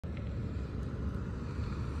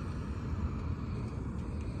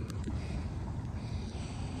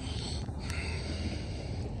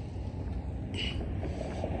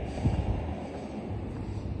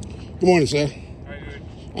Good morning, sir. How you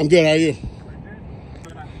doing? I'm good. How are you?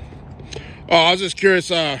 Good. Oh, I was just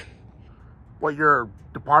curious what your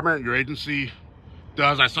department, your agency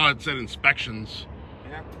does. I saw it said inspections.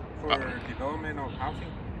 Yeah, for development of housing.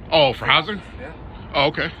 Oh, for housing? Yeah. Oh,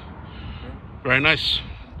 okay. Yeah. Very nice.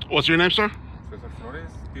 What's your name, sir? CESAR.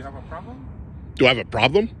 Do you have a problem? Do I have a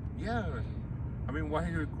problem? Yeah. I mean, why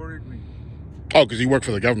you recorded me? Oh, because you work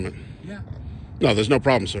for the government. Yeah. No, there's no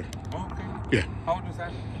problem, sir. Oh, okay. Yeah. How old is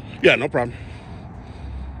that? Yeah, no problem.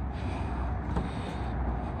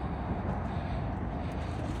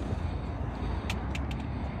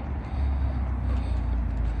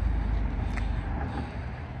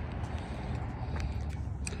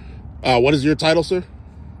 What is your title, sir?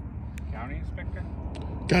 County inspector.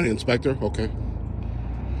 County inspector. Okay.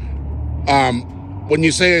 When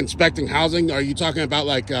you say inspecting housing, are you talking about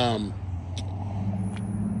like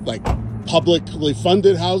publicly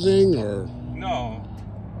funded housing or? No.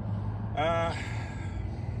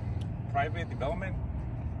 Private development.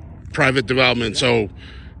 Private development. So,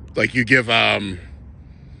 like you give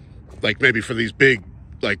like maybe for these big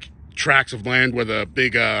like tracts of land where the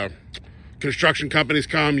big construction companies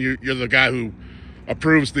come, you're the guy who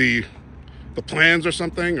approves the plans or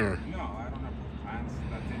something, or? No, I don't have plans.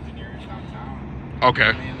 That's engineers downtown.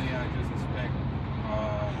 Okay. Mainly, I just inspect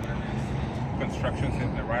whatever is constructions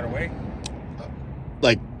in the right of way.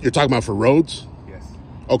 Like you're talking about for roads? Yes.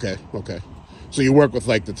 Okay. Okay. So you work with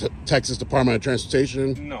like the Texas Department of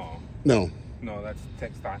Transportation? No. No. No, that's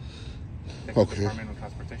TxDOT. Texas Okay. Department of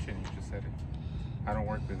Transportation. You just said it. I don't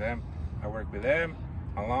work with them. I work with them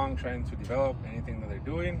along trying to develop anything that they're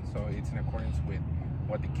doing, so it's in accordance with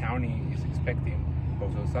what the county is expecting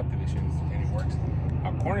of those subdivisions, and it works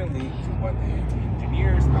accordingly to what the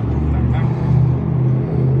engineers approve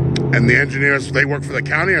downtown. And the engineers, they work for the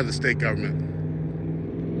county or the state government?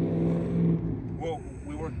 Well,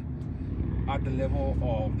 we work at the level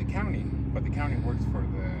of the county, but the county works for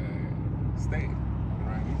the state. You know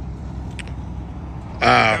what I mean?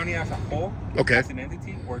 The county as a whole, okay, as an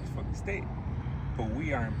entity, works for the state, but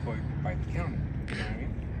we are employed by the county. You know what I mean?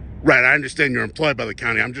 Right, I understand you're employed by the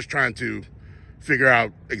county. I'm just trying to figure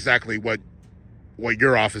out exactly what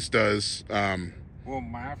your office does. Well,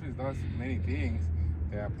 my office does many things.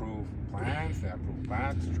 They approve plans, they approve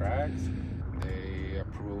plans, tracks, they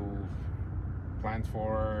approve plans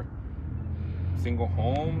for single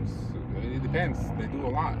homes. It depends. They do a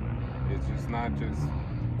lot. It's just not just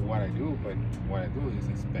what I do, but what I do is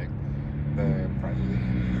inspect the privately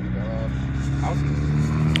developed houses.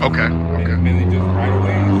 Okay, okay. And mainly just right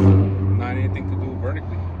away, not anything to do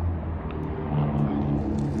vertically.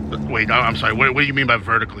 Wait, I'm sorry. What do you mean by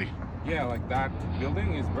vertically? Yeah, like that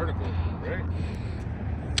building is vertical, right?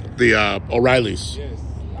 The O'Reilly's. Yes.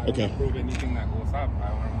 I don't approve anything that goes up.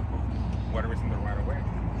 I want to approve whatever's in the right of way.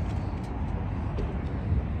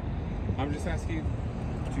 I'm just asking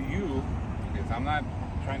to you, because I'm not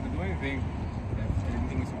trying to do anything. If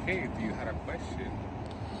anything is okay, if you had a question.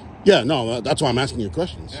 Yeah, no, that's why I'm asking you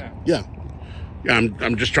questions. Yeah.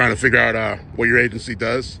 I'm just trying to figure out what your agency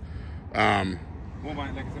does. Well,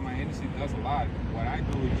 like I said, my agency does a lot. What I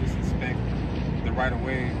do is just inspect the right of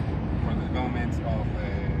way for the development of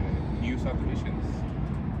new subdivisions.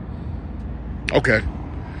 Okay.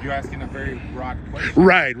 You're asking a very broad question.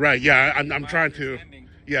 Right. Yeah, I'm trying to.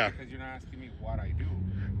 Yeah. Because you're not asking me what I do.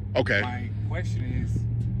 Okay. My question is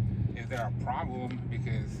there a problem?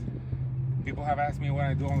 Because people have asked me what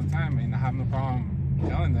I do all the time, and I have no problem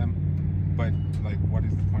telling them. But like, what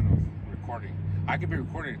is the point of recording? I can be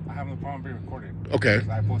recorded. I have no problem being recorded. Okay. Because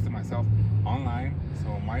I posted myself online,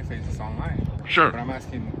 so my face is online. Sure. But I'm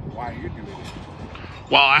asking why you do it.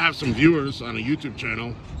 Well, I have some viewers on a YouTube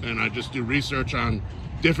channel, and I just do research on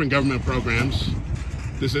different government programs.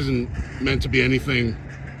 This isn't meant to be anything,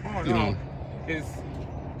 you know. Okay,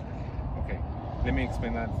 let me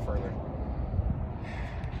explain that further.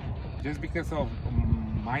 Just because of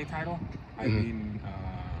my title, I've been,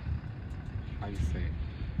 how do you say,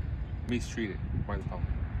 mistreated by the public.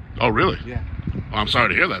 Oh, really? Yeah. Well, I'm sorry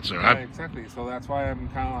to hear that, sir. Yeah, exactly. So that's why I'm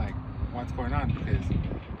kind of like, what's going on? Because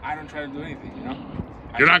I don't try to do anything, you know?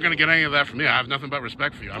 You're not going to get any of that from me. I have nothing but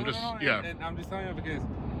respect for you. I'm And I'm just telling you because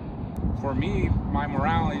for me, my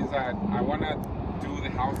morale is that I want to do the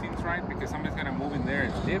housings right because somebody's going to move in there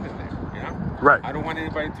and live in there, you know? Right. I don't want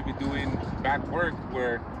anybody to be doing bad work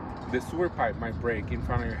where the sewer pipe might break in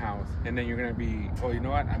front of your house and then you're going to be, oh, you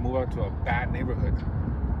know what? I move out to a bad neighborhood.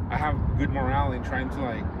 I have good morale in trying to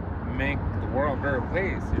like make the world a better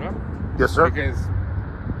place, you know? Yes, sir. Because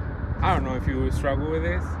I don't know if you struggle with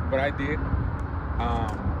this, but I did.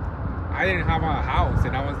 I didn't have a house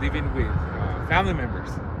and I was living with family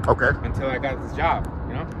members. Okay. Until I got this job,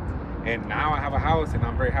 you know? And now I have a house, and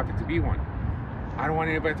I'm very happy to be one. I don't want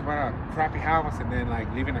anybody to buy a crappy house and then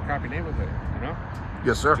like live in a crappy neighborhood, you know?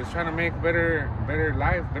 Yes, sir. Just trying to make better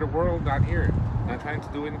life, better world out here. Not trying to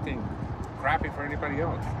do anything crappy for anybody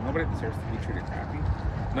else. Nobody deserves to be treated crappy.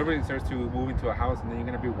 Nobody deserves to move into a house and then you're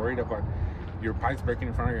gonna be worried about your pipes breaking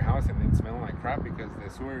in front of your house and then smelling like crap because the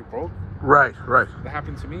sewer broke. Right. That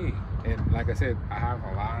happened to me. And like I said, I have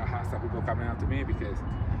a lot of hot stuff people coming out to me because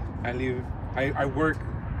I work,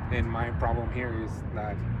 and my problem here is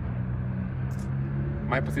that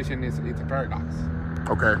my position is, it's a paradox.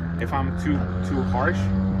 Okay. If I'm too harsh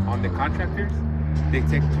on the contractors, they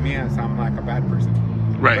take to me as I'm like a bad person.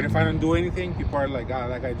 Right. But if I don't do anything, people are like, oh,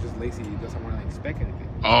 that guy's just lazy. He doesn't want to inspect anything.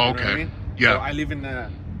 Oh, you know okay. what I mean? Yeah.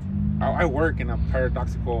 So I work in a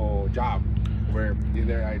paradoxical job where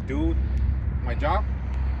either I do my job,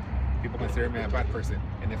 people consider me a bad person,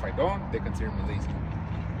 and if I don't, they consider me lazy.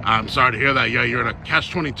 I'm sorry to hear that. Yeah, you're in a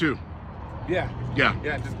catch-22. Yeah,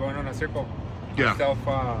 Yeah. just going on a circle. Yeah.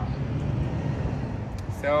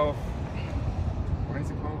 Self. What is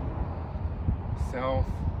it called?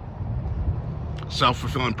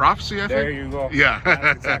 Self-fulfilling prophecy, I think. There you go. Yeah.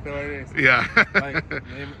 That's exactly what it is. Yeah. Like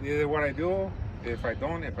either what I do, if I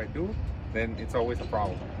do, then it's always a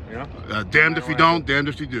problem. You know. Damned if you don't, damned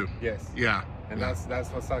if you do. Yes. Yeah. And that's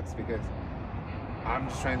what sucks because I'm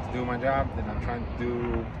just trying to do my job and I'm trying to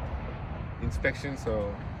do inspections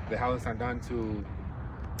so the houses are done to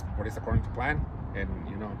what is according to plan, and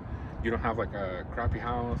you know, you don't have like a crappy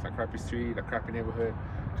house, a crappy street, a crappy neighborhood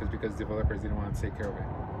just because developers didn't want to take care of it.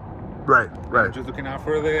 Right. I'm just looking out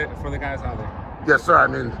for the guys out there. Yes, sir. I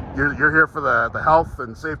mean, you're here for the health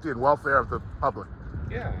and safety and welfare of the public.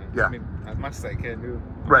 Yeah. Yeah. I mean, as much as I can do.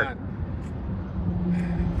 Right.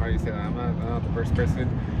 How do you say that? I'm not the first person.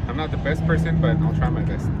 I'm not the best person, but I'll try my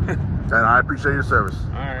best. And I appreciate your service.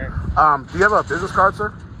 All right. Do you have a business card,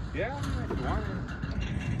 sir? Yeah, if you want it.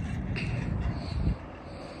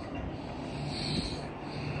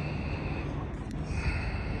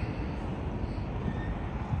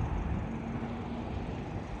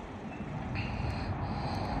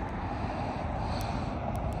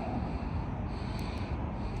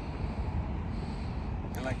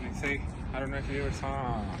 And like they say, I don't know if you ever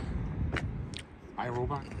saw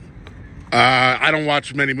iRobot. I don't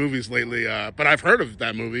watch many movies lately, but I've heard of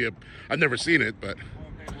that movie. I've never seen it, but. Okay,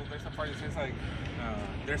 well, there's some part that says like,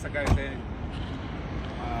 there's a guy saying,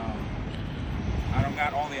 I don't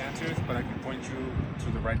got all the answers, but I can point you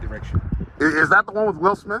to the right direction. Is that the one with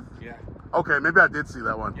Will Smith? Yeah. Okay, maybe I did see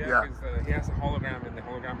that one. Yeah, because he has a hologram, and the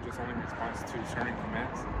hologram just only responds to certain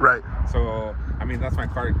commands. Right. So, I mean, that's my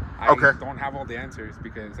card. I don't have all the answers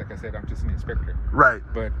because, like I said, I'm just an inspector. Right.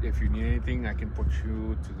 But if you need anything, I can put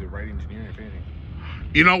you to the right engineer, if anything.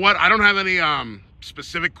 You know what? I don't have any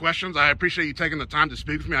specific questions. I appreciate you taking the time to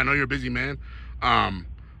speak with me. I know you're a busy man. I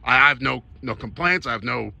have no complaints. I have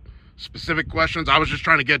no specific questions. I was just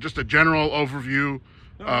trying to get just a general overview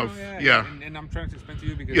of And I'm trying to explain to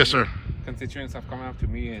you because yes, sir. Constituents have come up to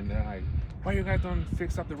me and they're like, "Why you guys don't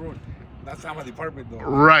fix up the road?" That's not my department, though.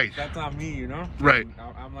 Right. That's not me, you know. Right. And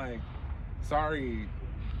I'm like, sorry,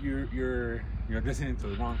 you're listening to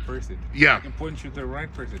the wrong person. Yeah. I can point you to the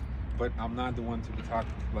right person, but I'm not the one to be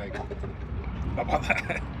talking like about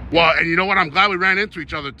that. Well, and you know what? I'm glad we ran into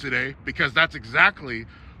each other today because that's exactly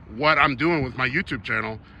what I'm doing with my YouTube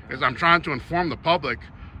channel. Is I'm trying to inform the public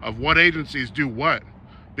of what agencies do what,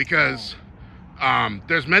 because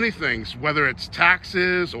there's many things, whether it's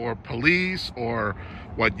taxes or police or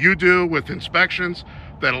what you do with inspections,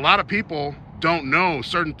 that a lot of people don't know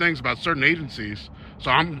certain things about certain agencies.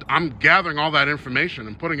 So I'm gathering all that information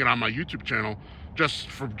and putting it on my YouTube channel just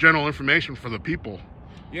for general information for the people.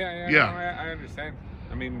 Yeah. No, I understand.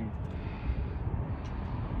 I mean,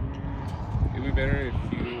 it'd be better if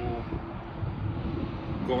you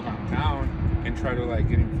go downtown and try to like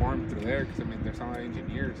get informed through there, because I mean there's a lot of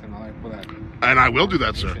engineers and all that people that. And I will do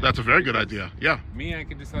that, sir. That's a very good idea. Yeah. Me, I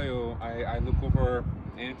can just tell you, I look over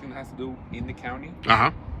anything that has to do in the county.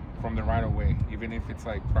 From the right of way, even if it's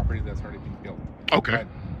like property that's already been built. Okay. But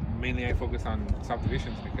mainly I focus on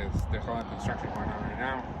subdivisions because there's a lot of construction going on right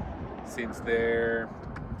now since their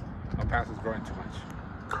Paso is growing too much.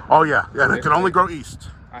 Oh yeah, and it can only grow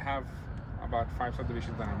east. I have about 5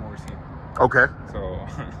 subdivisions that I'm overseeing. Okay. So.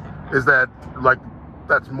 Is that like,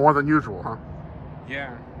 that's more than usual, huh?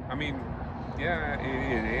 Yeah, I mean, yeah,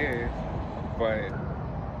 it is, but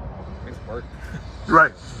it's work.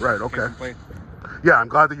 Right. Okay. Yeah, I'm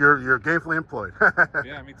glad that you're gainfully employed.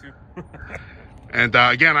 Yeah, me too. And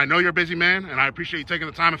again, I know you're a busy man, and I appreciate you taking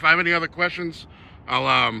the time. If I have any other questions,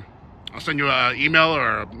 I'll send you an email,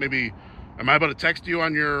 or maybe am I able to text you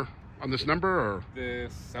on your on this number, or? The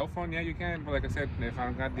cell phone, yeah, you can. But like I said, if I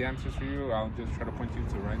don't got the answers for you, I'll just try to point you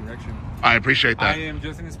to the right direction. I appreciate that. I am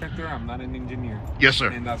just an inspector. I'm not an engineer. Yes, sir.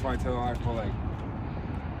 And that's why I tell our people, like,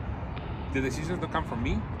 the decisions don't come from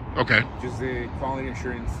me. Okay. Just the quality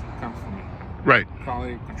assurance comes from me. Right.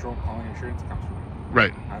 Quality control, quality assurance comes from me.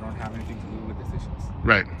 Right. I don't have anything to do with decisions.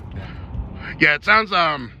 Right. Yeah. Yeah, it sounds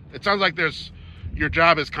like your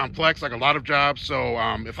job is complex, like a lot of jobs. So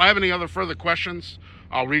if I have any other further questions,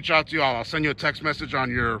 I'll reach out to you. I'll send you a text message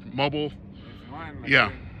on your mobile. If you want,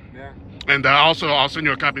 Yeah. Yeah. And also, I'll send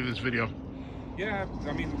you a copy of this video. Yeah,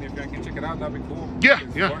 I mean, if I can check it out, that'd be cool. Yeah,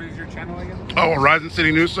 yeah. What is your channel again? Oh, Horizon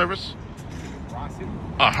City News Service. Horizon?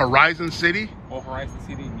 Horizon City. Oh, Horizon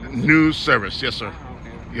City News Service. Yes, sir. Ah,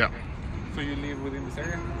 okay. Yeah. Okay. So you live within this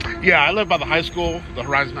area? Yeah, I live by the high school, the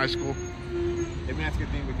Horizon High School. Let me ask you a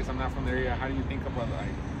thing, because I'm not from the area. How do you think about like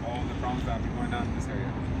all the problems that have been going on in this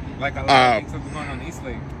area? Like a lot of things have been going on in East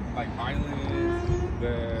Lake, like violence.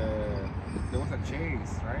 There was a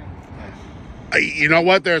chase, right? Like, You know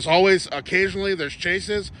what? There's always, occasionally, there's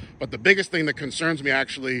chases, but the biggest thing that concerns me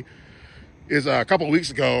actually is a couple of weeks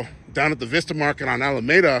ago down at the Vista Market on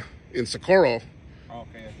Alameda in Socorro.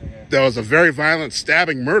 okay. There was a very violent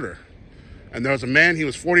stabbing murder, and there was a man. He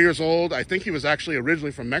was 40 years old. I think he was actually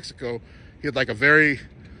originally from Mexico. He had like a very,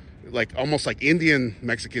 like almost like Indian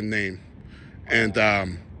Mexican name,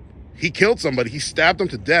 and he killed somebody. He stabbed him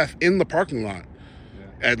to death in the parking lot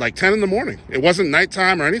at like 10 in the morning. It wasn't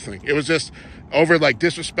nighttime or anything. It was just over like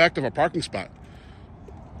disrespect of a parking spot.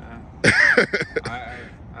 I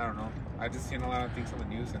don't know. I just seen a lot of things on the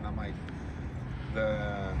news, and I'm like,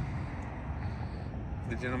 the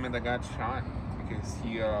gentleman that got shot because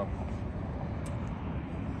he took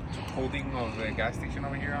holding of the gas station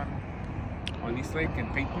over here on East Lake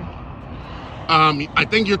and Peyton. I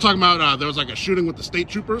think you're talking about there was like a shooting with the state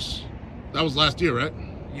troopers. That was last year, right?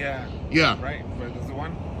 Yeah. Yeah. Right. But that's the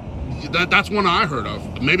one. That's one I heard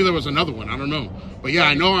of. Maybe there was another one. I don't know. But yeah,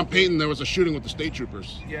 I know on Peyton there was a shooting with the state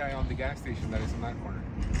troopers. Yeah, on the gas station that is in that corner.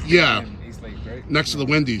 Yeah. In East Lake, right? Next to the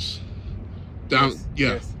Wendy's. Down, Yes, yeah.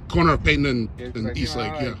 yes. Corner of Peyton and Like, East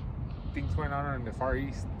Lake, like, yeah. Things going on in the Far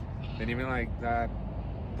East. And even like that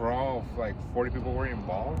brawl of like 40 people were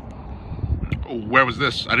involved. Oh, where was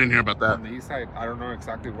this? I didn't hear about that. On the east side. I don't know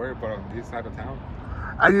exactly where, but on the east side of town.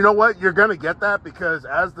 And you know what? You're going to get that because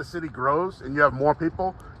as the city grows and you have more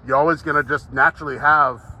people, you're always going to just naturally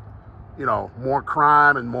have, you know, more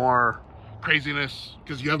crime and more craziness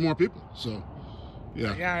because you have more people. So,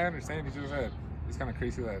 yeah. Yeah, I understand. It's just that it's kind of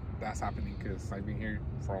crazy that that's happening because I've been here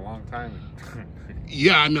for a long time.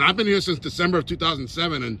 Yeah, I mean, I've been here since December of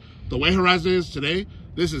 2007, and the way Horizon is today,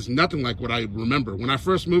 this is nothing like what I remember. When I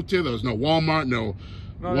first moved here, there was no Walmart, no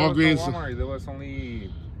Walgreens. There was no Walmart. There was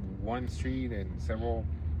only one street and several,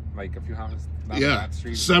 like a few houses. Yeah,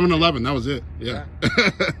 7-Eleven, that was it. Yeah.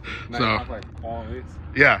 Now So, you have like all this.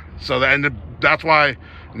 yeah, so that's why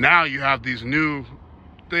now you have these new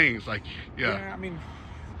things, like, Yeah, I mean,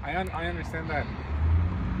 I understand that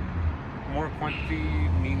more quantity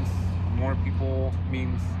means more people,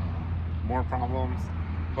 means more problems,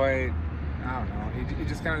 but I don't know. It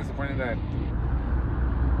just kind of disappointing that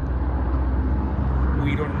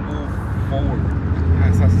we don't move forward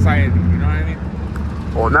as a society. You know what I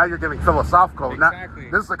mean? Well, now you're getting philosophical. Exactly.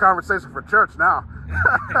 Now, this is a conversation for church now.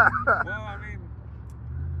 Well, I mean,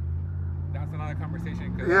 that's another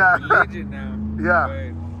conversation because Yeah. I'm religion now. Yeah.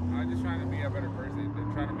 But I'm just trying to be a better person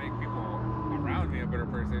and trying to make people around me a better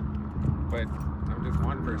person. But I'm just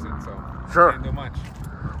one person, so Sure. I can't do much.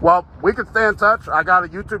 Well, we can stay in touch. I got a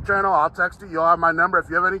YouTube channel. I'll text you. You'll have my number. If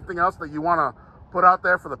you have anything else that you want to put out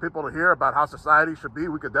there for the people to hear about how society should be,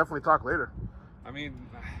 we could definitely talk later. I mean,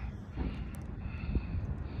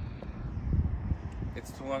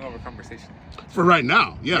 it's too long of a conversation. For right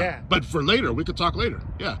now, yeah. Yeah. But for later, we could talk later.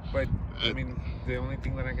 Yeah. But I mean, the only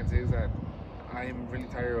thing that I can say is that I am really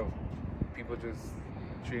tired of people just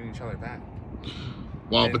treating each other bad.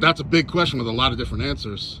 Well, but that's a big question with a lot of different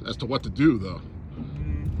answers as to what to do, though.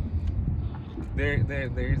 There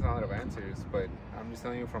is a lot of answers, but I'm just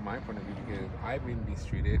telling you from my point of view because I've been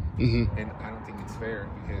mistreated, and I don't think it's fair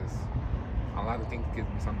because a lot of things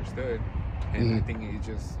get misunderstood, and I think it's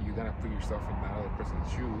just you gotta put yourself in that other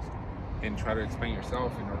person's shoes and try to explain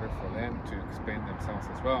yourself in order for them to explain themselves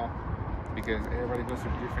as well, because everybody goes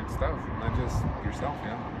through different stuff, not just yourself, you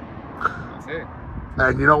know. That's it.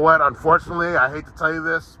 And you know what? Unfortunately, I hate to tell you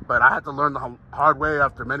this, but I had to learn the hard way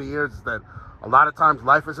after many years that a lot of times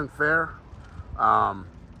life isn't fair.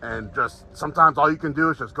 And just sometimes all you can do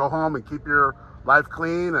is just go home and keep your life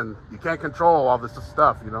clean, and you can't control all this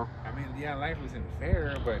stuff, you know? I mean, yeah, life isn't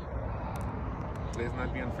fair, but let's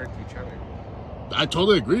not be unfair to each other. I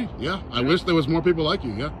totally agree. Yeah, I wish there was more people like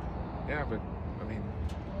you. Yeah. Yeah, but I mean,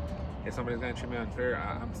 if somebody's gonna treat me unfair,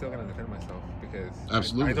 I'm still gonna defend myself because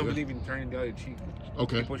Absolutely, I don't believe in turning the other cheek.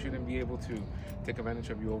 Okay. People shouldn't be able to take advantage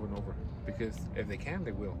of you over and over because if they can,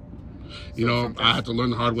 they will. You know, I had to learn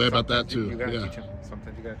the hard way about that too. You gotta yeah. teach them.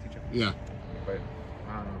 Sometimes you gotta teach them. Yeah. But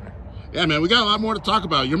I don't know, man. Yeah, man, we got a lot more to talk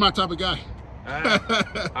about. You're my type of guy.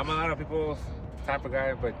 I'm a lot of people's type of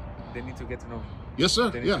guy, but they need to get to know me. Yes, sir.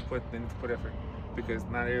 They need to put effort because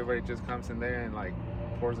not everybody just comes in there and like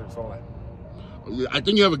pours their soul out. I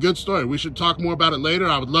think you have a good story. We should talk more about it later.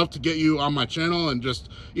 I would love to get you on my channel and just,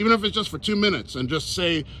 even if it's just for 2 minutes, and just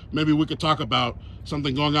say maybe we could talk about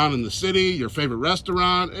something going on in the city, your favorite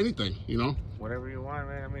restaurant, anything, you know? Whatever you want,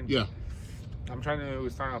 man. I mean, yeah. I'm trying to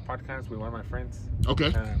start a podcast with one of my friends.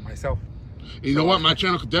 Okay. Myself. You know what? My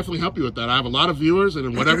channel could definitely help you with that. I have a lot of viewers,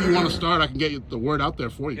 and whatever you want to start, I can get the word out there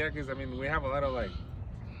for you. Yeah, because I mean, we have a lot of like,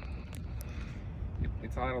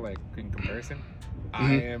 it's a lot of like in comparison. Mm-hmm.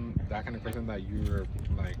 I am that kind of person that you're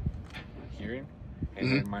like hearing,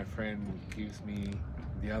 and then my friend gives me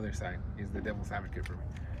the other side. Is the devil's advocate for me.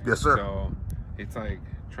 Yes, sir. So it's like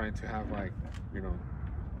trying to have like, you know,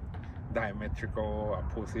 diametrical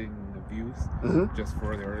opposing views just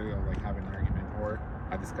for the early of like having an argument or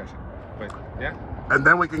a discussion. But yeah. And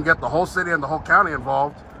then we can get the whole city and the whole county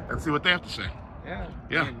involved and see what they have to say. Yeah.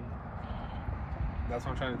 Yeah. I mean, that's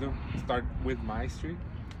what I'm trying to do. Start with my street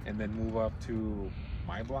and then move up to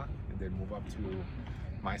my block and then move up to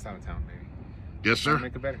my side of town, maybe. Yes, sir.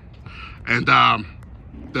 Make it better. And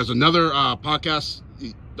there's another podcast.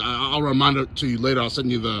 I'll remind it to you later. I'll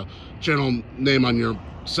send you the channel name on your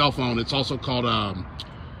cell phone. It's also called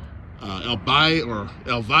El Valle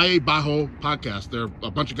Bajo Podcast. They're a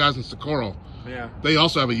bunch of guys in Socorro. Yeah. They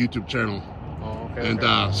also have a YouTube channel. Oh, okay.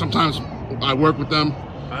 And sometimes I work with them.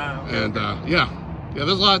 Okay, and yeah, there's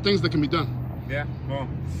a lot of things that can be done. Yeah. Well,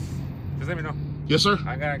 just let me know. Yes, sir.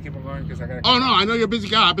 I gotta keep on going because I gotta. Oh no, I know you're a busy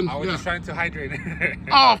guy. I was just trying to hydrate.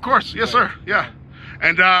 Oh, of course. Yes, sir. Yeah.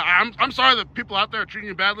 And I'm sorry that people out there are treating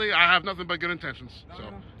you badly. I have nothing but good intentions. No, so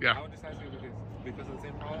no. yeah. I would decide because of the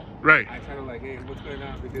same problem. Right. I try to like, hey, what's going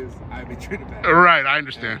on? Because I've been treated bad. Right. I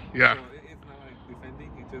understand. Yeah. So it's not like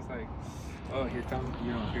defending. It's just like, oh, here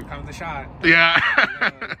comes the shot. Yeah.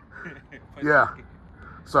 Yeah.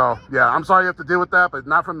 So yeah, I'm sorry you have to deal with that, but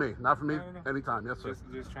not from me. Not from me. No. Anytime. Yes, sir.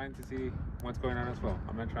 Just trying to see what's going on as well.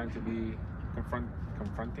 I'm not trying to be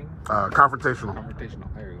confronting. Confrontational.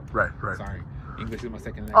 Confrontational. There you go. Right. Sorry. English is my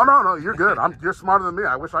second language. Oh no, you're good. You're smarter than me.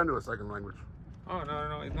 I wish I knew a second language. Oh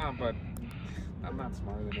no, it's not. But I'm not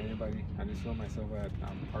smarter than anybody. I just feel myself that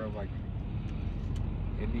I'm part of like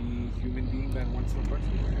any human being that wants to approach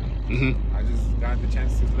me right now. I just got the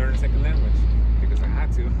chance to learn a second language because I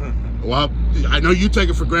had to. Well, I know you take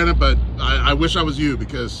it for granted, but I wish I was you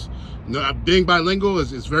because being bilingual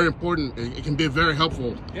is very important. It can be very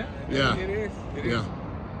helpful. Yeah. It is. It is.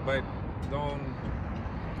 But don't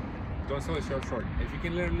sell it short. If you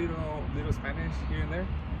can learn little Spanish here and there,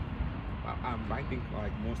 I think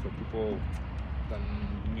like most of the people that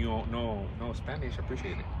know Spanish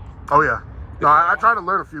appreciate it. Oh yeah. No, I try to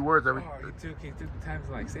learn a few words every. Oh, he took the time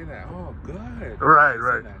to like say that. Oh, good. Right.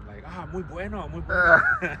 Like, muy bueno.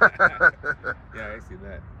 Yeah, I see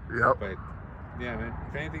that. Yep. But yeah, man.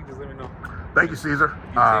 If anything, just let me know. Thank you, Caesar.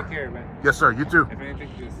 You take care, man. Yes, sir. You too. If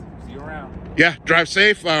anything, just see you around. Yeah. Drive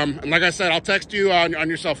safe. And like I said, I'll text you on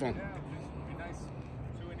your cell phone. Yeah, just be nice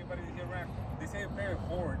to anybody that get around. They say pay it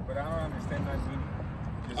forward, but I don't understand that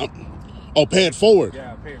meaning. Oh, pay it forward.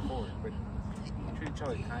 Yeah, pay it forward, but treat each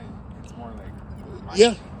other kind. It's more like.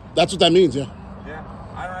 Yeah, that's what that means. Yeah. Yeah,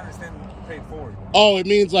 I don't understand pay it forward. Oh, it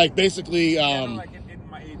means like basically. Like in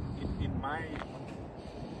my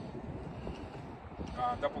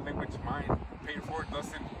double language mind, pay it forward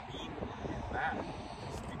doesn't mean that.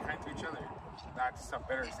 Just be kind to each other. That's a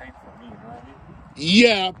better saying for me. You know what I mean?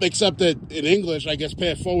 Yeah, except that in English, I guess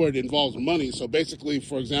pay it forward involves money. So basically,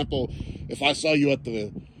 for example, if I saw you at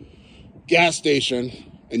the gas station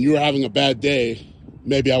and you were having a bad day,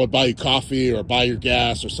 maybe I would buy you coffee or buy your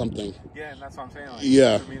gas or something. Yeah, and that's what I'm saying. Like,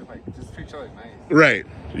 yeah. I mean, like, just treat each other nice. Right.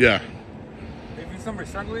 Yeah. If you're somebody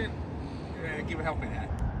struggling, give a helping hand.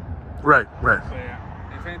 Right. But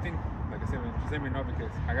yeah, if anything, like I said, just let me know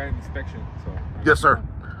because I got an inspection. So yes, sir.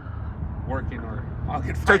 Working or I'll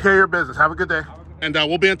get fired. Take care of your business. Have a good day. And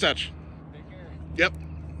we'll be in touch. Take care. Yep.